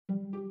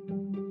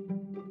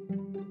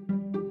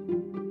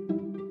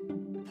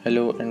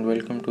Hello and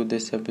welcome to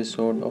this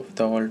episode of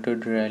the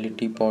Altered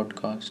Reality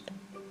podcast.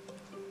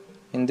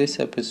 In this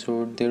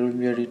episode, there will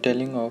be a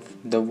retelling of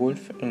The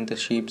Wolf in the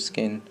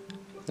Sheepskin.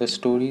 The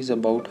story is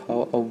about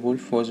how a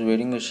wolf was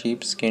wearing a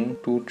sheepskin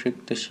to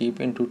trick the sheep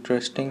into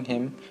trusting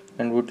him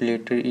and would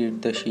later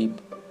eat the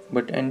sheep,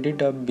 but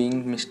ended up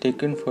being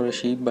mistaken for a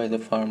sheep by the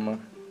farmer.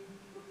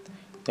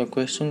 The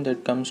question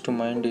that comes to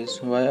mind is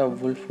why a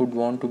wolf would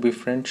want to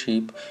befriend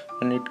sheep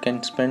when it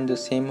can spend the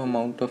same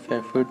amount of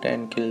effort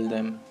and kill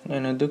them.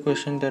 Another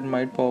question that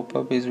might pop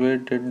up is where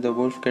did the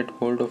wolf get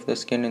hold of the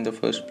skin in the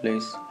first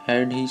place?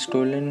 Had he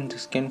stolen the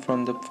skin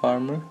from the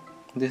farmer?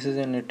 This is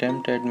an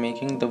attempt at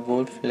making the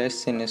wolf less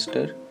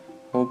sinister.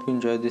 Hope you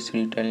enjoy this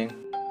retelling.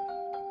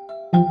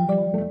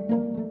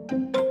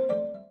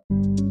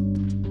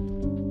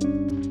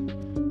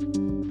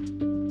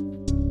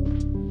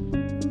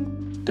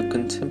 The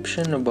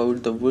conception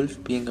about the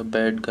wolf being a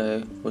bad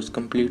guy was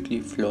completely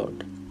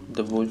flawed.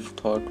 The wolf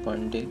thought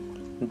one day.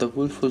 The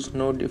wolf was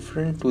no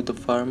different to the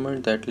farmer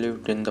that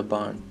lived in the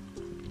barn.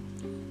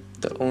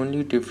 The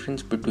only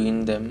difference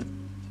between them,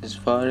 as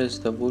far as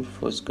the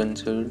wolf was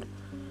concerned,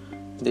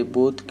 they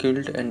both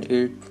killed and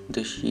ate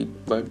the sheep,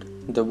 but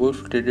the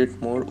wolf did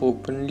it more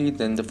openly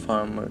than the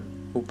farmer,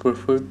 who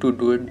preferred to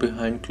do it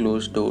behind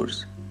closed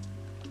doors,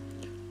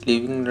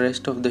 leaving the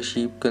rest of the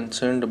sheep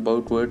concerned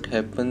about what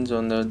happens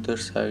on the other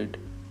side.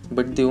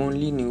 But they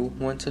only knew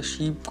once a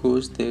sheep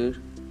goes there,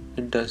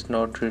 it does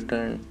not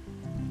return.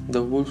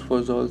 The wolf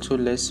was also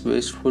less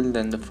wasteful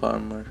than the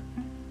farmer.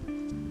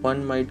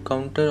 One might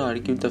counter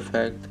argue the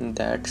fact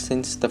that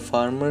since the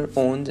farmer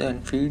owns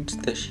and feeds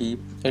the sheep,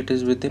 it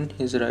is within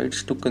his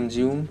rights to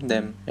consume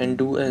them and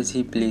do as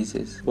he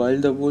pleases. While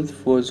the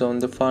wolf was on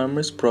the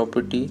farmer's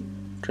property,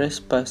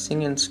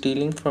 trespassing and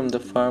stealing from the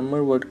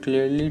farmer what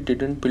clearly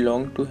didn't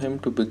belong to him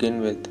to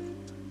begin with.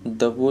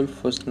 The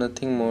wolf was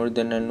nothing more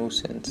than a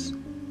nuisance.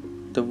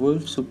 The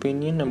wolf's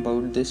opinion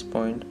about this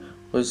point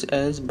was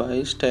as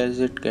biased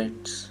as it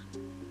gets.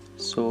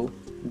 So,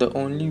 the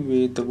only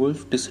way the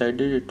wolf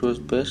decided it was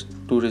best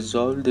to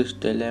resolve this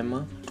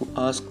dilemma to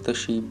ask the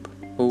sheep,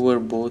 who were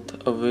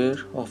both aware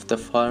of the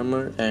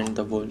farmer and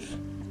the wolf.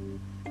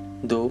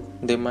 Though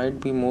they might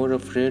be more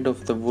afraid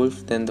of the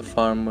wolf than the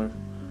farmer,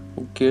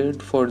 who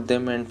cared for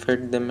them and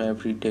fed them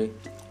every day.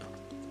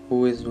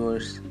 Who is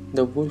worse?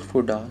 The wolf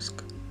would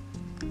ask.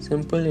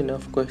 Simple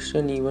enough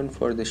question even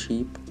for the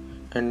sheep,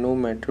 and no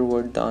matter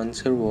what the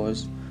answer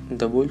was,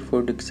 the wolf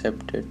would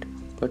accept it.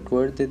 But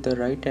were they the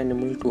right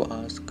animal to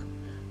ask?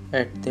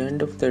 At the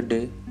end of the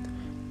day,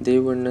 they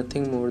were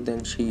nothing more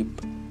than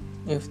sheep.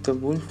 If the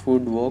wolf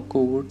would walk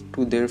over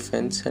to their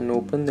fence and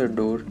open the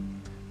door,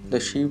 the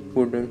sheep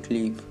wouldn't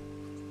leave.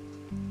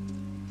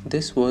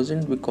 This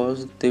wasn't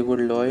because they were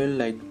loyal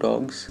like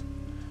dogs,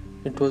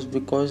 it was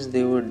because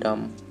they were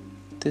dumb.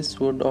 This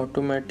would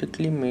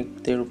automatically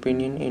make their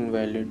opinion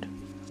invalid.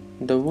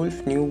 The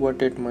wolf knew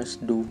what it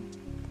must do: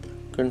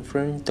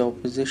 confront the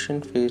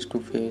opposition face to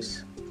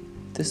face.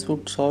 This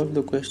would solve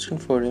the question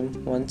for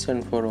him once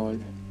and for all.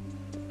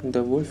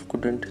 The wolf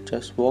couldn't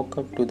just walk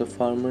up to the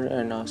farmer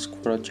and ask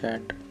for a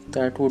chat.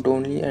 That would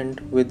only end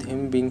with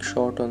him being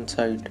shot on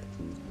sight.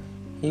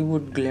 He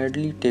would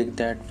gladly take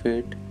that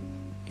fate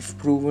if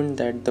proven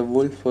that the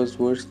wolf was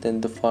worse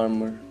than the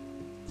farmer,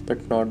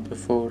 but not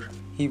before.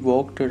 He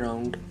walked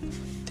around,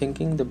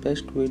 thinking the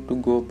best way to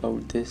go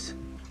about this.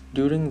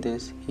 During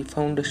this, he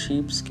found a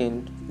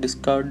sheepskin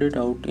discarded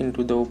out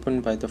into the open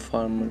by the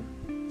farmer,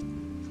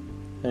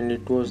 and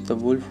it was the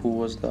wolf who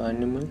was the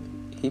animal.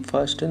 He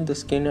fastened the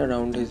skin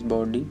around his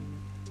body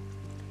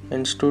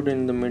and stood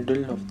in the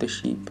middle of the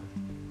sheep.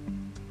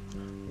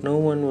 No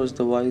one was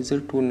the wiser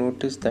to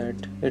notice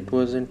that it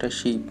wasn't a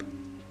sheep.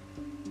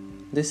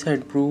 This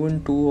had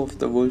proven two of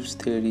the wolf's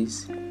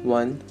theories.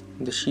 One,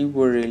 the sheep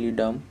were really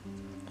dumb.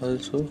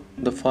 Also,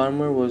 the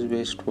farmer was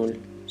wasteful.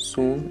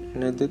 Soon,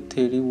 another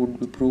theory would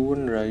be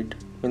proven right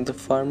when the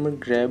farmer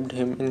grabbed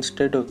him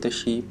instead of the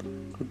sheep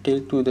to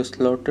take to the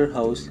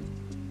slaughterhouse.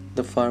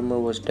 The farmer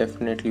was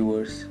definitely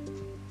worse,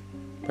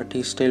 but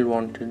he still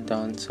wanted the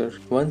answer.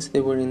 Once they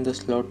were in the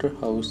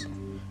slaughterhouse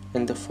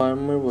and the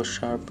farmer was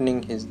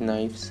sharpening his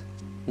knives,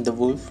 the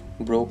wolf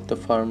broke the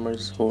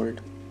farmer's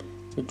hold,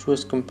 which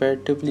was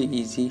comparatively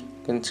easy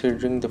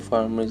considering the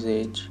farmer's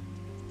age.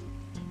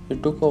 He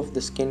took off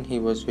the skin he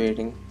was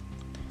wearing.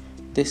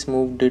 This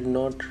move did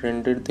not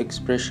render the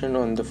expression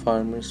on the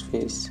farmer's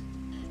face,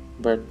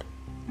 but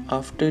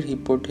after he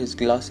put his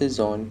glasses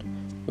on,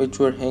 which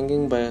were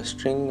hanging by a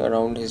string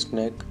around his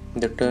neck,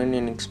 the turn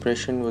in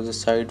expression was a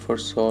sight for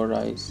sore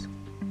eyes.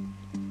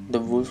 The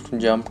wolf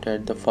jumped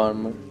at the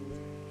farmer.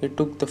 He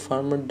took the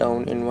farmer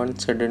down in one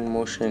sudden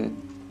motion.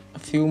 A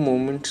few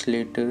moments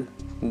later,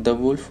 the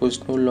wolf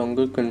was no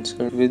longer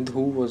concerned with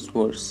who was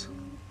worse.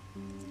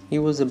 He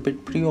was a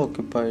bit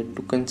preoccupied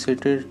to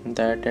consider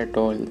that at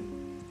all.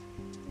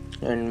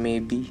 And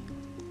maybe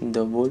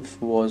the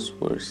wolf was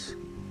worse.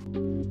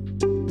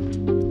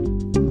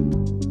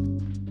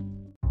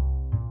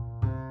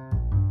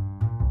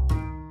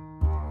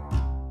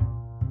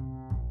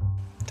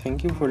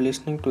 Thank you for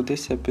listening to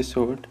this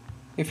episode.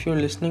 If you're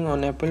listening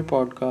on Apple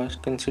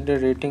Podcast, consider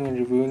rating and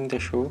reviewing the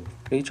show.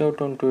 Reach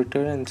out on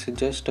Twitter and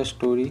suggest a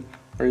story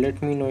or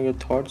let me know your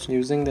thoughts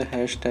using the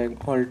hashtag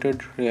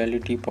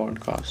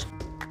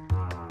AlteredRealityPodcast.